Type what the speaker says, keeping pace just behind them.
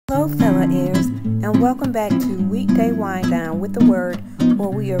Hello fellow heirs, and welcome back to Weekday Wind Down with the Word, where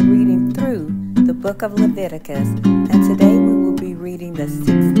we are reading through the book of Leviticus, and today we will be reading the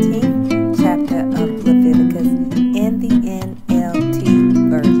 16th chapter of Leviticus in the NLT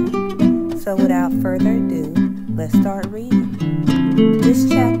version. So without further ado, let's start reading. This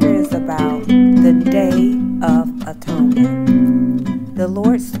chapter is about the Day of Atonement. The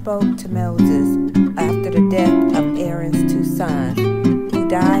Lord spoke to Moses after the death of Aaron's two sons,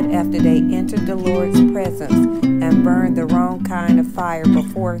 died after they entered the Lord's presence and burned the wrong kind of fire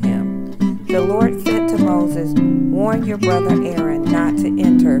before him. The Lord said to Moses, "Warn your brother Aaron not to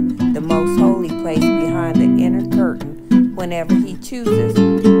enter the most holy place behind the inner curtain whenever he chooses.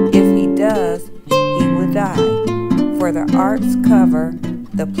 If he does, he will die. For the ark's cover,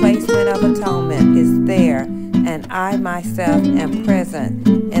 the placement of atonement, is there, and I myself am present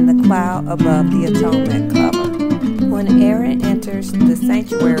in the cloud above the atonement cover." When Aaron enters the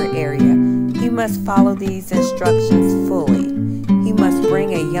sanctuary area, he must follow these instructions fully. He must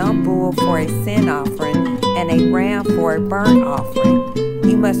bring a young bull for a sin offering and a ram for a burnt offering.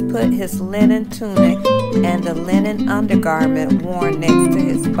 He must put his linen tunic and the linen undergarment worn next to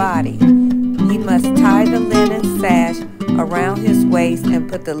his body. He must tie the linen sash around his waist and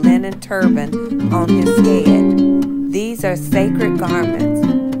put the linen turban on his head. These are sacred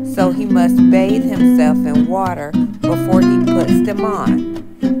garments, so he must bathe himself in water before he puts them on.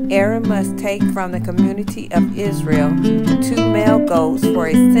 Aaron must take from the community of Israel 2 male goats for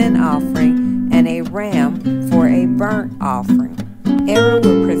a sin offering and a ram for a burnt offering. Aaron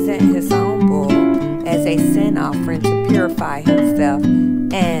will present his own bull as a sin offering to purify himself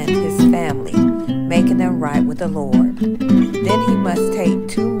and his family, making them right with the Lord. Then he must take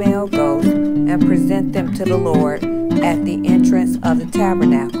 2 male goats and present them to the Lord at the entrance of the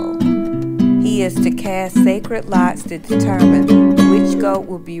tabernacle. He is to cast sacred lots to determine which goat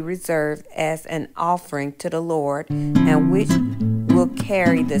will be reserved as an offering to the Lord and which will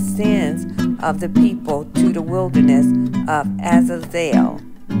carry the sins of the people to the wilderness of Azazel.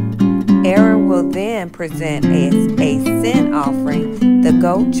 Aaron will then present as a sin offering the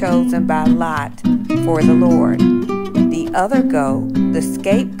goat chosen by lot for the Lord. The other goat, the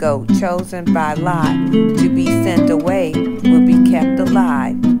scapegoat chosen by lot to be sent away, will be kept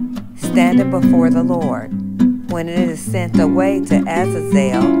alive, standing before the Lord. When it is sent away to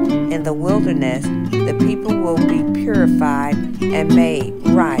Azazel in the wilderness, the people will be purified and made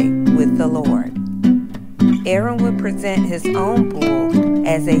right with the Lord. Aaron will present his own bull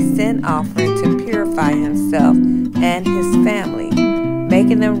as a sin offering to purify himself and his family,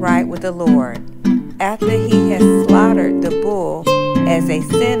 making them right with the Lord. After he has slaughtered the bull as a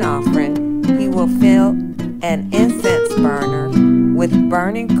sin offering, he will fill an incense burner with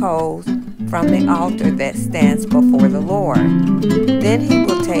burning coals from the altar that stands before the Lord. Then he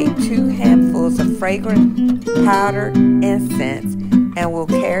will take 2 handfuls of fragrant powdered incense and will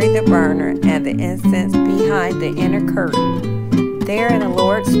carry the burner and the incense behind the inner curtain. There in the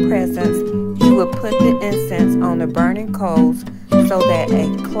Lord's presence, he will put the incense on the burning coals so that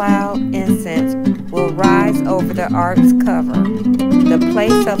a cloud incense will rise over the ark's cover, the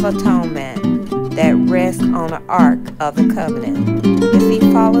place of atonement that rests on the ark of the covenant. If he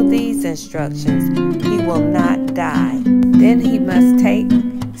follows these instructions, he will not die. Then he must take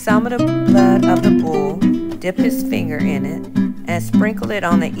some of the blood of the bull, dip his finger in it, and sprinkle it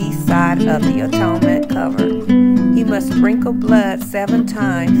on the east side of the atonement cover. He must sprinkle blood 7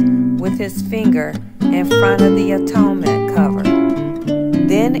 times with his finger in front of the atonement cover.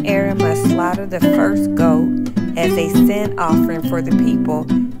 Then Aaron must slaughter the first goat as a sin offering for the people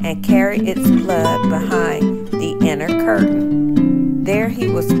and carry its blood behind the inner curtain. There he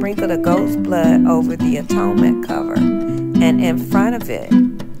will sprinkle the goat's blood over the atonement cover and in front of it,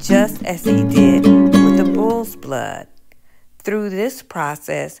 just as he did with the bull's blood. Through this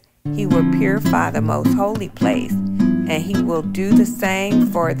process, he will purify the most holy place, and he will do the same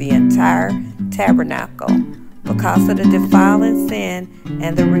for the entire tabernacle because of the defiling sin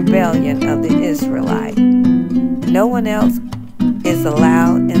and the rebellion of the Israelites. No one else is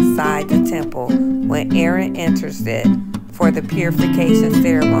allowed inside the temple when Aaron enters it for the purification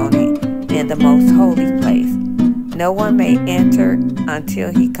ceremony in the most holy place. No one may enter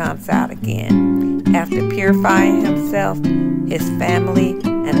until he comes out again, after purifying himself, his family,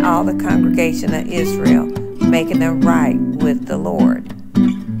 and all the congregation of Israel, making them right with the Lord.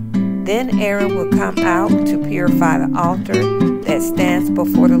 Then Aaron will come out to purify the altar that stands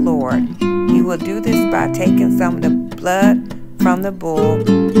before the Lord. He will do this by taking some of the blood from the bull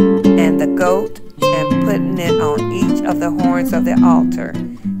and the goat and putting it on each of the horns of the altar.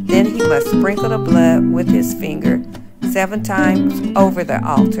 Then he must sprinkle the blood with his finger 7 times over the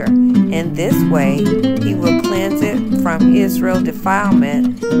altar. In this way, he will cleanse it from Israel's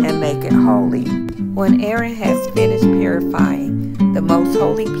defilement and make it holy. When Aaron has finished purifying the most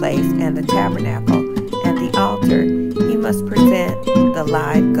holy place and the tabernacle and the altar, he must present the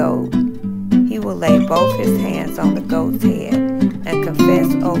live goat. He will lay both his hands on the goat's head and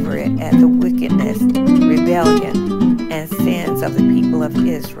confess over it at the wickedness, rebellion, and sins of the people of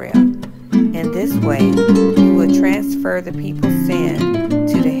Israel. In this way, he will transfer the people's sin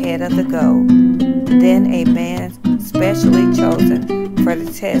to the head of the goat. Then a man specially chosen for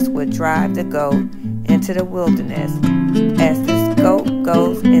the test will drive the goat into the wilderness. As this goat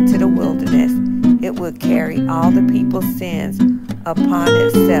goes into the wilderness, it will carry all the people's sins upon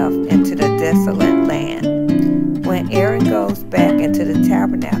itself into the desolate land. When Aaron goes back into the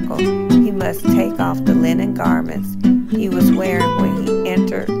tabernacle, he must take off the linen garments he was wearing when he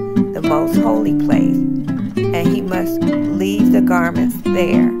entered the most holy place, and he must leave the garments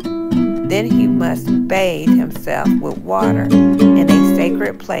there. Then he must bathe himself with water in a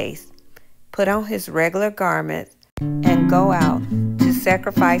sacred place, put on his regular garments, and go out to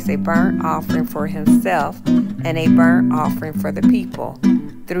sacrifice a burnt offering for himself and a burnt offering for the people.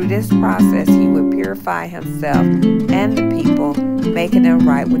 Through this process, he would purify himself and the people, making them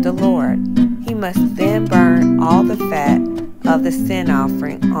right with the Lord. He must then burn all the fat of the sin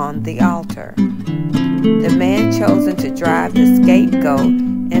offering on the altar. The man chosen to drive the scapegoat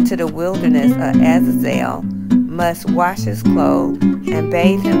into the wilderness of Azazel must wash his clothes and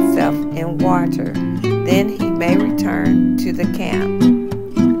bathe himself in water. Then he may return to the camp.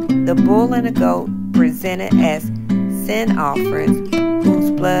 The bull and the goat presented as sin offerings,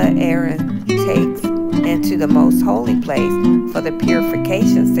 whose blood Aaron takes into the most holy place for the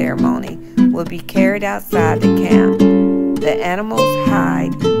purification ceremony, will be carried outside the camp. The animal's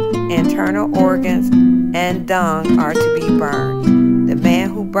hide, internal organs, and dung are to be burned. The man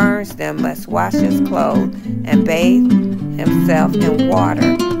who burns them must wash his clothes and bathe himself in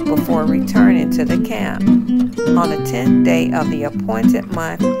water before returning to the camp. On the 10th day of the appointed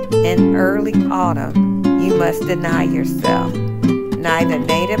month in early autumn, you must deny yourself. Neither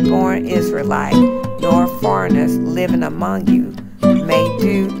native-born Israelite nor foreigners living among you may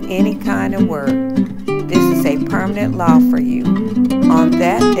do any kind of work. This is a permanent law for you. On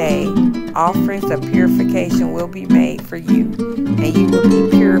that day, offerings of purification will be made for you, and you will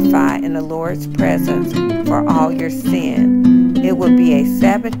be purified in the Lord's presence for all your sin. It will be a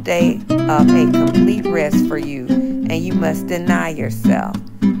Sabbath day of a complete rest for you, and you must deny yourself.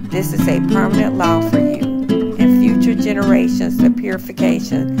 This is a permanent law for you. In future generations, the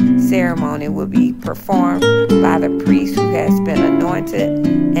purification ceremony will be performed by the priest who has been anointed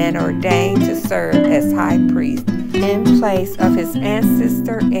and ordained to serve as high priest in place of his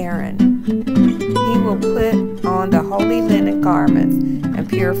ancestor Aaron. He will put on the holy linen garments and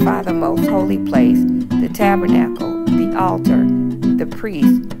purify the most holy place, the tabernacle, the altar, the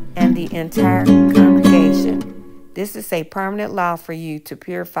priest, and the entire congregation. This is a permanent law for you to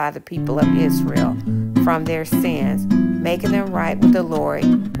purify the people of Israel from their sins, making them right with the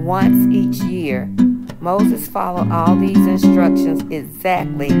Lord once each year. Moses followed all these instructions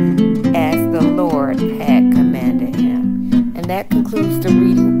exactly as the Lord had commanded him. And that concludes the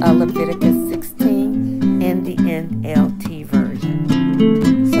reading of Leviticus 16 in the NLT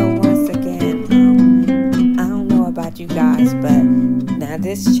version. So once again, I don't know about you guys, but now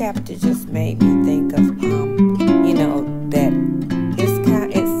this chapter just made me think of, that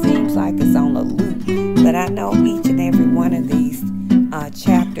it seems like it's on a loop, but I know each and every one of these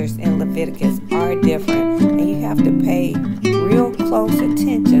chapters in Leviticus are different, and you have to pay real close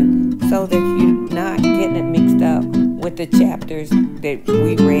attention so that you're not getting it mixed up with the chapters that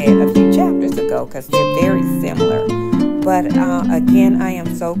we read a few chapters ago, because they're very similar. But again, I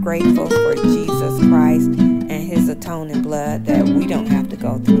am so grateful for Jesus Christ and his atoning blood that we don't have to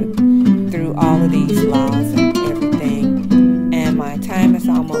go through all of these laws and everything. And my time is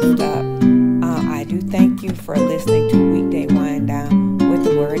almost up. I do thank you for listening to Weekday Wind Down with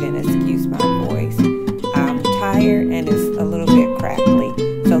the Word, and excuse my voice. I'm tired and it's a little bit crackly,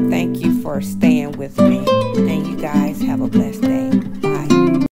 so thank you for staying with me.